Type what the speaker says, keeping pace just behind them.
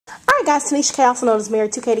guys, Tanisha K, also known as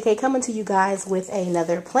Married to KDK, coming to you guys with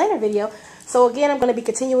another planner video. So again, I'm going to be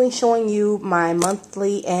continuing showing you my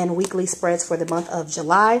monthly and weekly spreads for the month of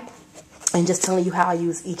July and just telling you how I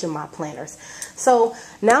use each of my planners. So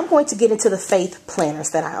now I'm going to get into the faith planners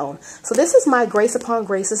that I own. So this is my Grace Upon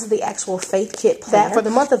Grace. This is the actual faith kit planner. That for the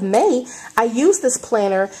month of May, I used this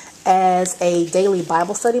planner as a daily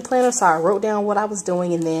Bible study planner. So I wrote down what I was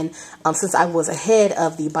doing, and then since I was ahead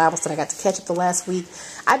of the Bible study, I got to catch up the last week.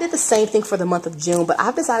 I did the same thing for the month of June, but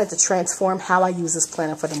I've decided to transform how I use this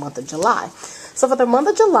planner for the month of July. So for the month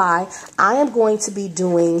of July, I am going to be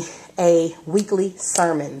doing a weekly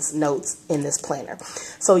sermons notes in this planner.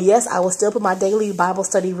 So yes, I will still put my daily Bible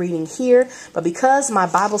study reading here, but because my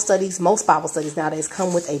Bible studies, most Bible studies nowadays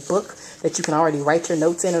come with a book that you can already write your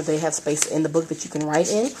notes in, or they have space in the book that you can write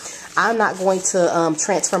in, I'm not going to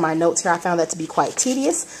transfer my notes here. I found that to be quite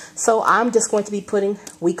tedious. So I'm just going to be putting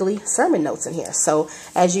weekly sermon notes in here. So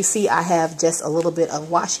as you see, I have just a little bit of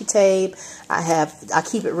washi tape. I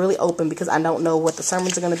keep it really open because I don't know what the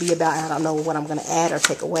sermons are going to be about. And I don't know what I'm going to add or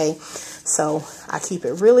take away. So I keep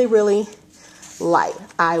it really, really light.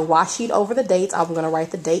 I washi over the dates. I'm going to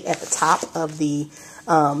write the date at the top of the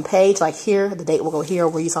page. Like here, the date will go here.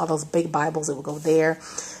 Where you saw those big Bibles, it will go there.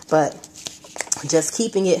 But just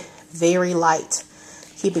keeping it very light.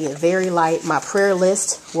 Keeping it very light. My prayer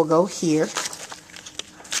list will go here.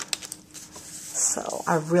 So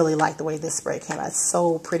I really like the way this spread came out. It's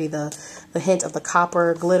so pretty. The hint of the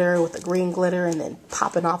copper glitter with the green glitter, and then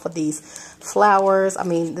popping off of these flowers. I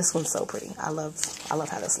mean, this one's so pretty. I love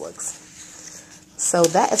how this looks. So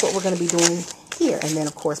that is what we're going to be doing here. And then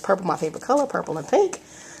of course, purple, my favorite color, purple and pink.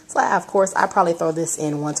 So of course, I probably throw this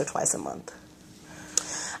in once or twice a month.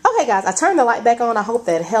 Okay guys, I turned the light back on. I hope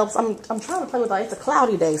that helps. I'm trying to play with light. It's a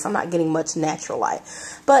cloudy day, so I'm not getting much natural light.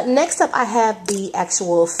 But next up, I have the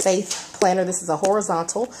actual faith planner. This is a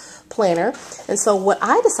horizontal planner. And so what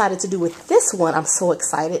I decided to do with this one, I'm so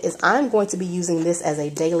excited, is I'm going to be using this as a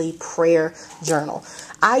daily prayer journal.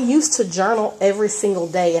 I used to journal every single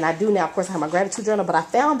day, and I do now. Of course, I have my gratitude journal, but I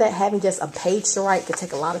found that having just a page to write could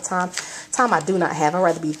take a lot of time. Time I do not have. I'd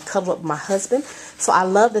rather be cuddled up with my husband. So I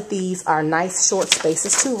love that these are nice short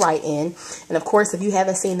spaces to write in. And of course, if you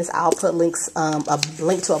haven't seen this, I'll put links, a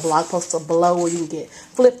link to a blog post below where you can get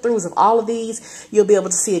flip throughs of all of these. You'll be able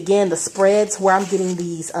to see again the spreads, where I'm getting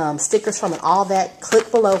these stickers from, and all that.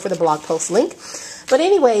 Click below for the blog post link. But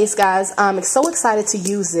anyways, guys, I'm so excited to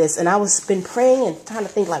use this, and I was been praying and trying to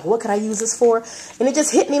think, like, what could I use this for? And it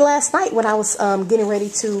just hit me last night when I was getting ready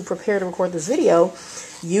to prepare to record this video.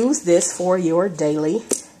 Use this for your daily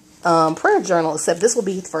prayer journal, except this will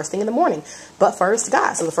be first thing in the morning. But first,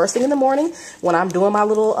 guys, so the first thing in the morning, when I'm doing my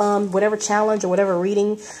little whatever challenge or whatever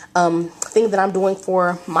reading thing that I'm doing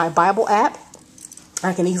for my Bible app,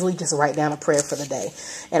 I can easily just write down a prayer for the day,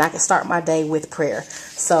 and I can start my day with prayer.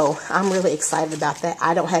 So I'm really excited about that.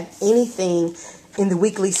 I don't have anything in the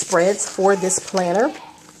weekly spreads for this planner.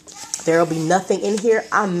 There will be nothing in here.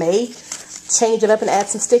 I may change it up and add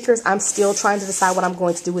some stickers. I'm still trying to decide what I'm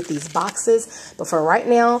going to do with these boxes. But for right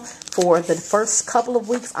now, for the first couple of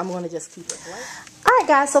weeks, I'm going to just keep it blank. Alright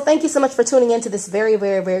guys, so thank you so much for tuning in to this very,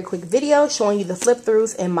 very, very quick video showing you the flip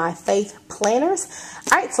throughs in my faith planners.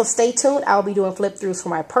 Alright, so stay tuned. I'll be doing flip throughs for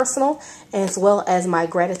my personal as well as my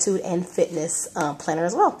gratitude and fitness planner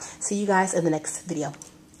as well. See you guys in the next video.